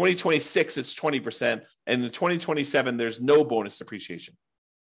 2026, it's 20%. And in 2027, there's no bonus depreciation.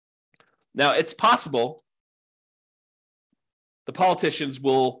 Now, it's possible the politicians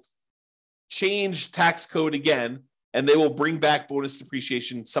will change tax code again, and they will bring back bonus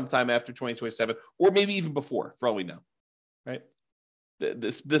depreciation sometime after 2027, or maybe even before, for all we know, right?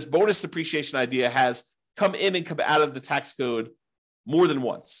 This bonus depreciation idea has come in and come out of the tax code more than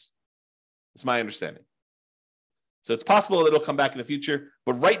once. It's my understanding. So it's possible that it'll come back in the future,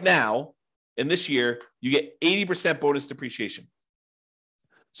 but right now, in this year, you get 80% bonus depreciation.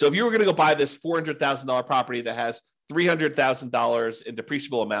 So if you were going to go buy this $400,000 property that has $300,000 in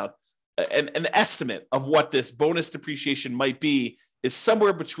depreciable amount, an estimate of what this bonus depreciation might be is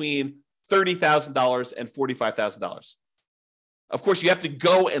somewhere between $30,000 and $45,000. Of course, you have to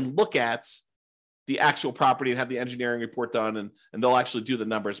go and look at the actual property and have the engineering report done, and they'll actually do the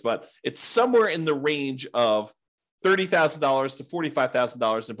numbers. But it's somewhere in the range of $30,000 to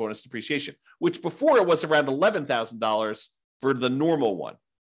 $45,000 in bonus depreciation, which before it was around $11,000 for the normal one.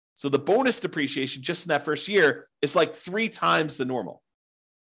 So the bonus depreciation just in that first year is like 3 times the normal.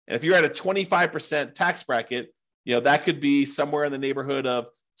 And if you're at a 25% tax bracket, that could be somewhere in the neighborhood of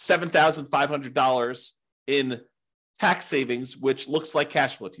 $7,500 in tax savings, which looks like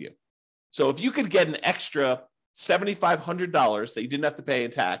cash flow to you. So if you could get an extra $7,500 that you didn't have to pay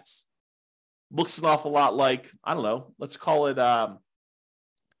in tax, looks an awful lot like, I don't know, let's call it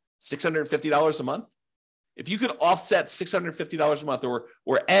 $650 a month. If you could offset $650 a month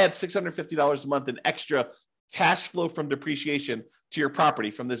or add $650 a month in extra cash flow from depreciation to your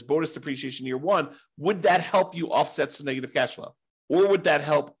property from this bonus depreciation year one, would that help you offset some negative cash flow? Or would that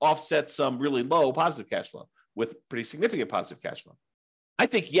help offset some really low positive cash flow with pretty significant positive cash flow? I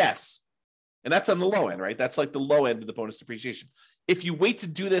think yes. And that's on the low end, right? That's like the low end of the bonus depreciation. If you wait to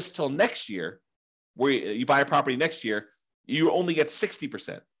do this till next year, where you buy a property next year, you only get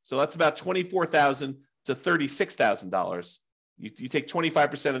 60%. So that's about $24,000 to $36,000. You take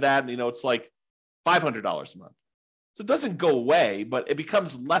 25% of that, and it's like $500 a month. So it doesn't go away, but it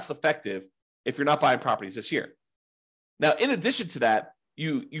becomes less effective if you're not buying properties this year. Now, in addition to that,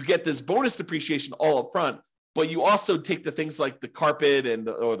 you get this bonus depreciation all up front, but you also take the things like the carpet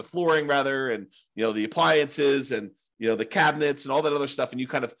or the flooring rather, and the appliances and the cabinets and all that other stuff, and you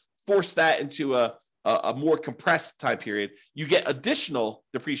kind of force that into a more compressed time period. You get additional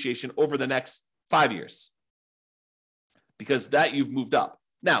depreciation over the next 5 years because that you've moved up.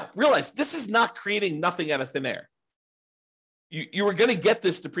 Now, realize this is not creating nothing out of thin air. You were going to get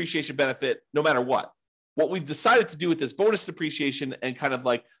this depreciation benefit no matter what. What we've decided to do with this bonus depreciation and kind of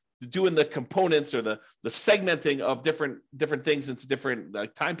like doing the components or the segmenting of different things into different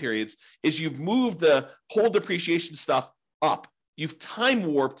time periods is you've moved the whole depreciation stuff up. You've time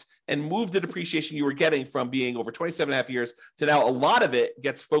warped and moved the depreciation you were getting from being over 27 and a half years to now a lot of it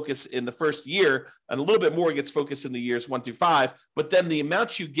gets focused in the first year and a little bit more gets focused in the years 1 through 5. But then the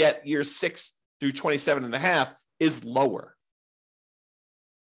amount you get years 6 through 27 and a half is lower.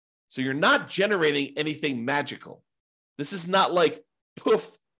 So you're not generating anything magical. This is not like,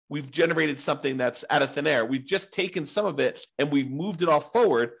 poof, we've generated something that's out of thin air. We've just taken some of it and we've moved it all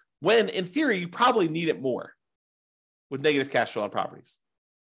forward when, in theory, you probably need it more with negative cash flow on properties.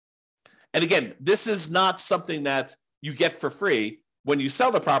 And again, this is not something that you get for free. When you sell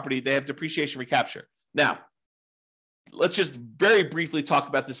the property, they have depreciation recapture. Now, let's just very briefly talk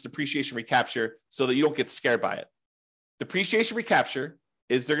about this depreciation recapture so that you don't get scared by it. Depreciation recapture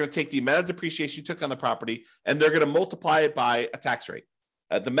is they're going to take the amount of depreciation you took on the property and they're going to multiply it by a tax rate.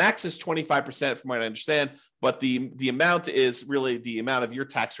 The max is 25% from what I understand, but the amount is really the amount of your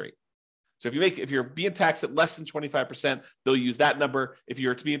tax rate. So if you're being taxed at less than 25%, they'll use that number. If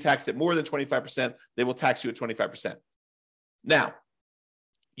you're being taxed at more than 25%, they will tax you at 25%. Now,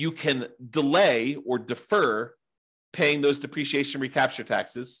 you can delay or defer paying those depreciation recapture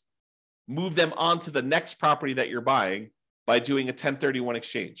taxes, move them onto the next property that you're buying by doing a 1031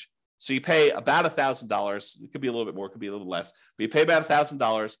 exchange. So you pay about $1,000. It could be a little bit more, it could be a little less, but you pay about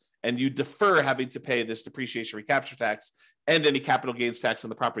 $1,000 and you defer having to pay this depreciation recapture tax and any capital gains tax on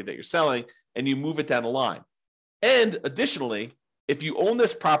the property that you're selling, and you move it down the line. And additionally, if you own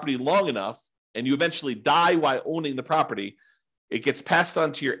this property long enough and you eventually die while owning the property, it gets passed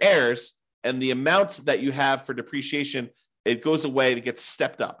on to your heirs, and the amounts that you have for depreciation, it goes away and it gets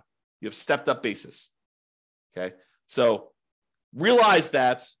stepped up. You have stepped up basis. Okay. So realize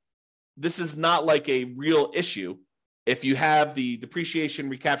that this is not like a real issue. If you have the depreciation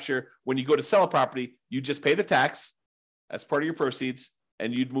recapture, when you go to sell a property, you just pay the tax as part of your proceeds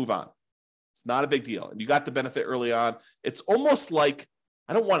and you'd move on. It's not a big deal. And you got the benefit early on. It's almost like,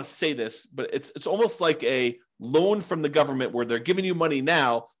 I don't want to say this, but it's almost like a loan from the government where they're giving you money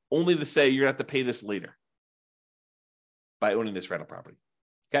now only to say you're going to have to pay this later by owning this rental property.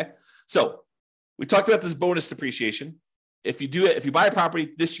 Okay. So we talked about this bonus depreciation. If you buy a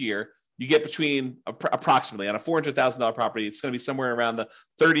property this year, you get between approximately on a $400,000 property, it's going to be somewhere around the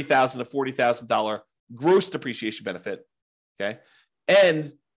 $30,000 to $40,000 gross depreciation benefit. Okay. And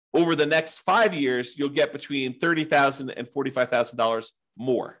over the next 5 years, you'll get between $30,000 and $45,000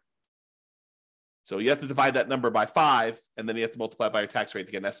 more. So you have to divide that number by 5, and then you have to multiply by your tax rate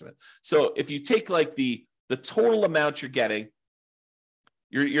to get an estimate. So if you take like the total amount you're getting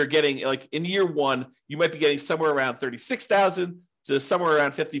like in year one, you might be getting somewhere around $36,000 to somewhere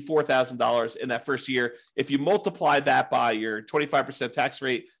around $54,000 in that first year. If you multiply that by your 25% tax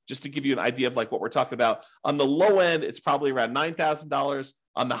rate, just to give you an idea of like what we're talking about, on the low end, it's probably around $9,000.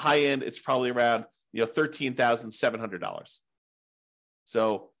 On the high end, it's probably around $13,700.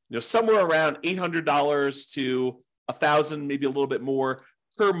 So somewhere around $800 to $1,000, maybe a little bit more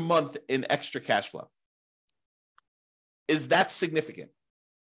per month in extra cash flow. Is that significant?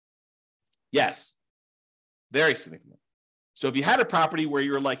 Yes, very significant. So if you had a property where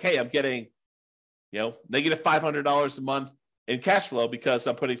you're like, hey, I'm getting, negative $500 a month in cash flow because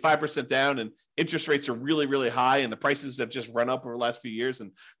I'm putting 5% down and interest rates are really, really high and the prices have just run up over the last few years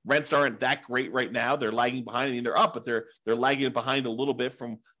and rents aren't that great right now. They're lagging behind. I mean, they're up, but they're lagging behind a little bit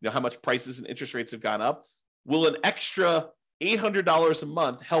from how much prices and interest rates have gone up. Will an extra $800 a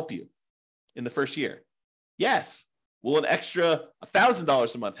month help you in the first year? Yes. Will an extra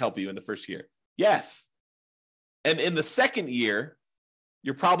 $1,000 a month help you in the first year? Yes. And in the second year,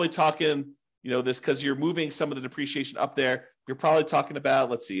 you're probably talking, this because you're moving some of the depreciation up there. You're probably talking about,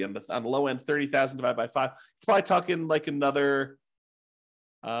 let's see, on the low end, 30,000 divided by 5. You're probably talking like another,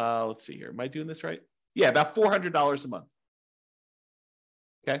 let's see here. Am I doing this right? Yeah, about $400 a month.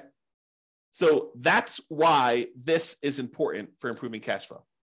 Okay. So that's why this is important for improving cash flow.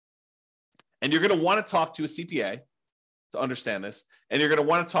 And you're going to want to talk to a CPA to understand this. And you're going to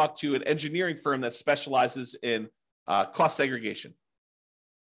want to talk to an engineering firm that specializes in cost segregation.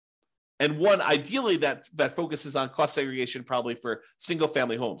 And one ideally that focuses on cost segregation probably for single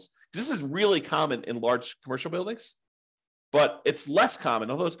family homes. This is really common in large commercial buildings, but it's less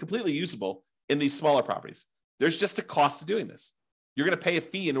common, although it's completely usable in these smaller properties. There's just a cost to doing this. You're going to pay a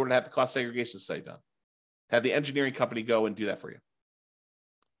fee in order to have the cost segregation study done. Have the engineering company go and do that for you.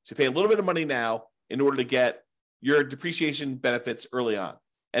 So you pay a little bit of money now in order to get your depreciation benefits early on.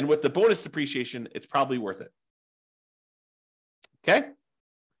 And with the bonus depreciation, it's probably worth it. Okay?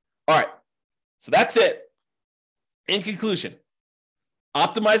 All right. So that's it. In conclusion,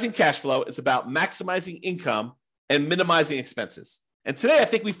 optimizing cash flow is about maximizing income and minimizing expenses. And today, I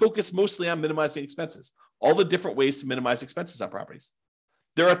think we focus mostly on minimizing expenses, all the different ways to minimize expenses on properties.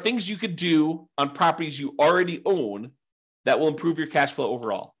 There are things you could do on properties you already own that will improve your cash flow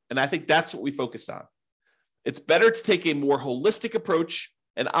overall. And I think that's what we focused on. It's better to take a more holistic approach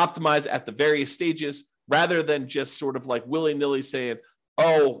and optimize at the various stages rather than just sort of like willy-nilly saying,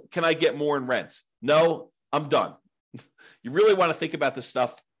 oh, can I get more in rent? No, I'm done. You really want to think about this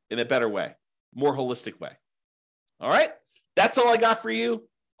stuff in a better way, more holistic way. All right. That's all I got for you.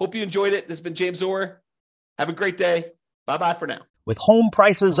 Hope you enjoyed it. This has been James Orr. Have a great day. Bye-bye for now. With home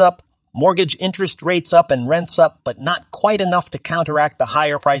prices up, mortgage interest rates up, and rents up, but not quite enough to counteract the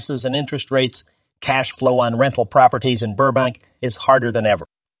higher prices and interest rates, cash flow on rental properties in Burbank is harder than ever.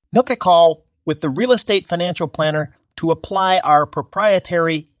 Make a call with the Real Estate Financial Planner to apply our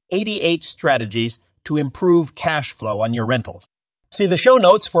proprietary 88 strategies to improve cash flow on your rentals. See the show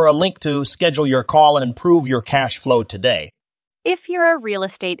notes for a link to schedule your call and improve your cash flow today. If you're a real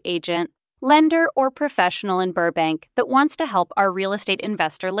estate agent, lender, or professional in Burbank that wants to help our real estate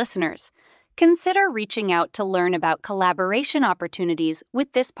investor listeners, consider reaching out to learn about collaboration opportunities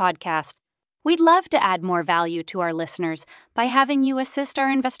with this podcast. We'd love to add more value to our listeners by having you assist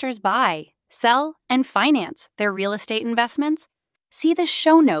our investors buy, sell, and finance their real estate investments. See the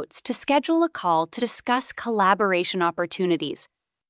show notes to schedule a call to discuss collaboration opportunities.